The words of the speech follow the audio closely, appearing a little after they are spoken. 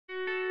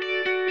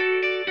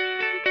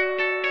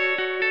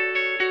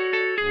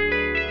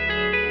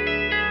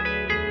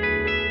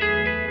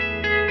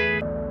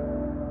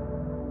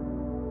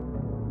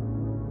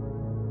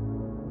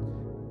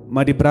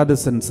My dear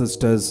brothers and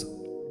sisters,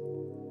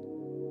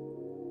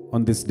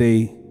 on this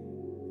day,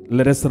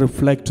 let us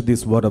reflect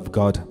this word of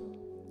God.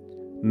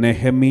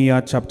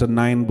 Nehemiah chapter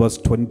 9 verse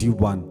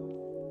 21.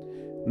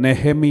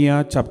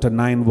 Nehemiah chapter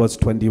 9 verse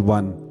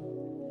 21.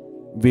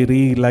 We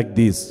read like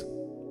this: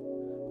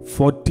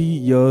 40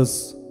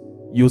 years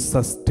you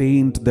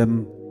sustained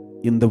them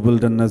in the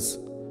wilderness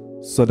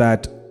so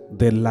that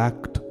they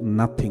lacked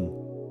nothing.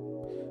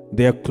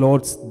 Their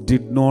clothes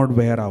did not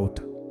wear out,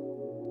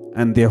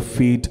 and their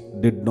feet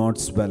did not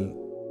swell.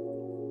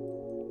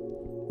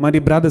 My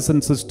dear brothers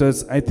and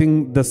sisters, I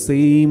think the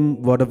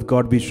same word of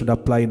God we should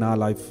apply in our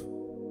life.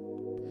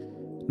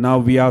 Now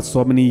we are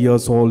so many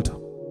years old.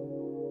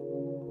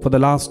 For the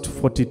last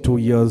 42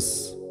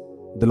 years,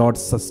 the Lord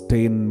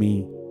sustained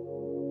me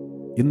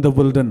in the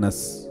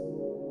wilderness,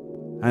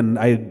 and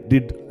I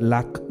did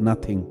lack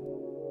nothing.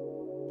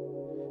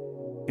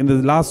 In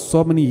the last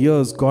so many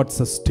years, God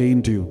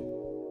sustained you.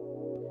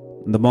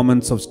 In the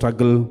moments of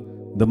struggle,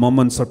 the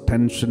moments of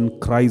tension,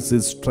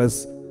 crisis,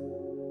 stress,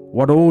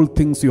 what all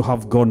things you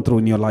have gone through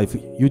in your life,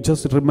 you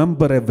just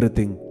remember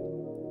everything.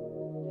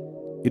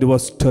 It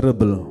was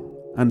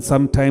terrible, and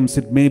sometimes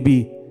it may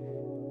be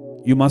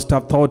you must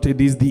have thought it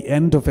is the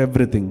end of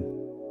everything.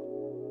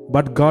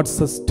 But God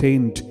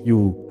sustained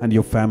you and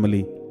your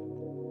family.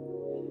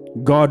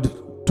 God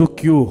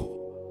took you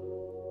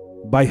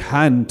by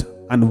hand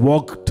and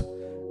walked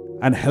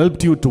and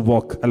helped you to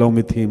walk along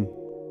with Him.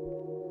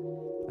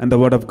 And the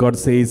word of God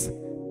says,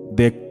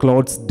 their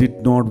clothes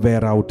did not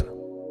wear out.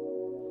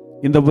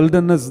 In the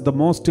wilderness, the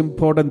most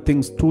important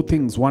things, two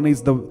things. One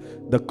is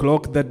the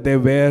cloak that they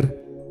wear,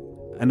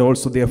 and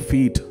also their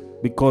feet.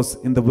 Because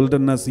in the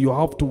wilderness, you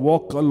have to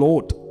walk a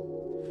lot.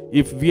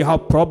 If we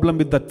have problem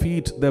with the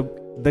feet,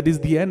 that is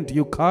the end.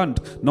 You can't.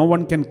 No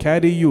one can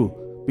carry you,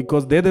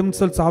 because they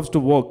themselves have to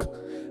walk,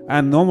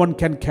 and no one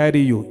can carry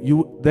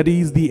you. That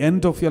is the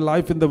end of your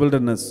life in the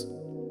wilderness.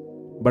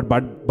 But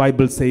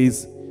Bible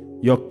says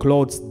your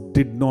clothes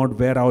did not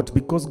wear out,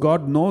 because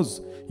God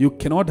knows you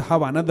cannot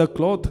have another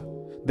cloth.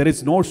 There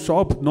is no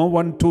shop, no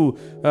one to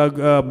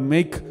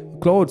make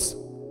clothes.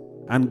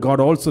 And God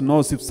also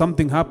knows if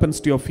something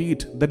happens to your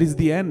feet, that is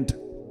the end.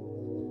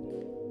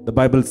 The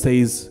Bible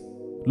says,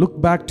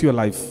 look back to your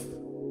life.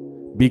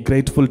 Be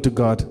grateful to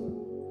God.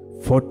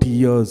 40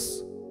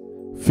 years,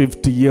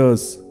 50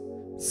 years,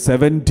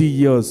 70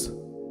 years,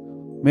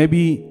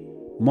 maybe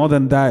more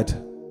than that,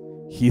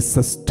 He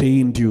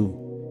sustained you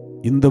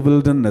in the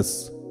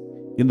wilderness,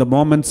 in the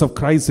moments of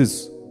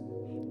crisis,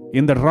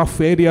 in the rough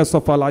areas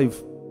of our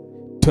life,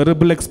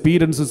 terrible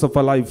experiences of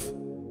our life.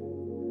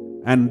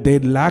 And they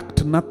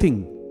lacked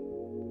nothing.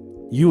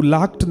 You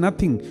lacked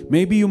nothing.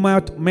 Maybe you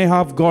may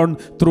have gone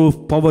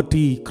through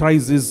poverty,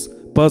 crisis,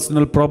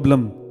 personal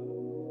problem,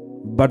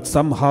 but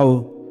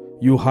somehow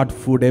you had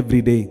food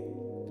every day.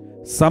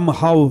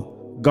 Somehow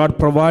God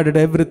provided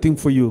everything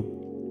for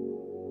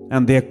you.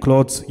 And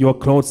your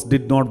clothes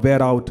did not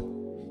wear out.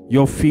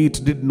 Your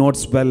feet did not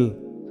swell.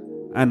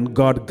 And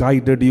God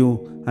guided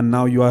you, and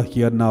now you are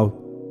here now.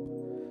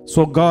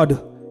 So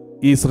God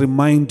is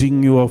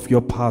reminding you of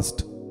your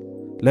past.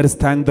 Let us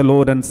thank the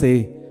Lord and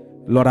say,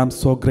 Lord, I'm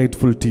so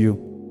grateful to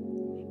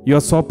you. You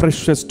are so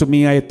precious to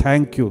me. I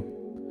thank you.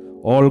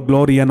 All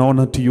glory and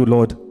honor to you,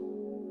 Lord.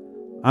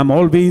 I'm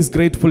always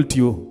grateful to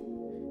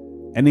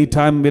you.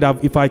 Anytime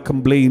if I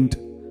complained,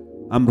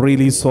 I'm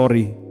really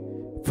sorry.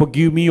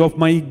 Forgive me of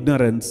my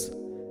ignorance.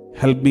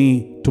 Help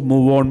me to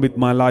move on with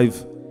my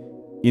life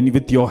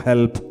with your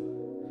help.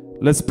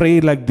 Let's pray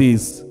like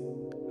this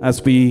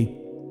as we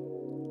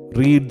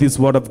read this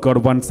word of God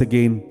once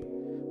again.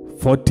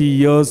 40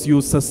 years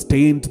you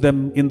sustained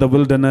them in the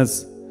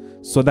wilderness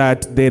so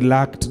that they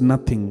lacked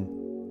nothing.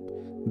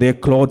 Their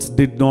clothes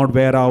did not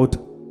wear out,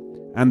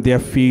 and their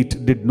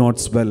feet did not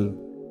swell.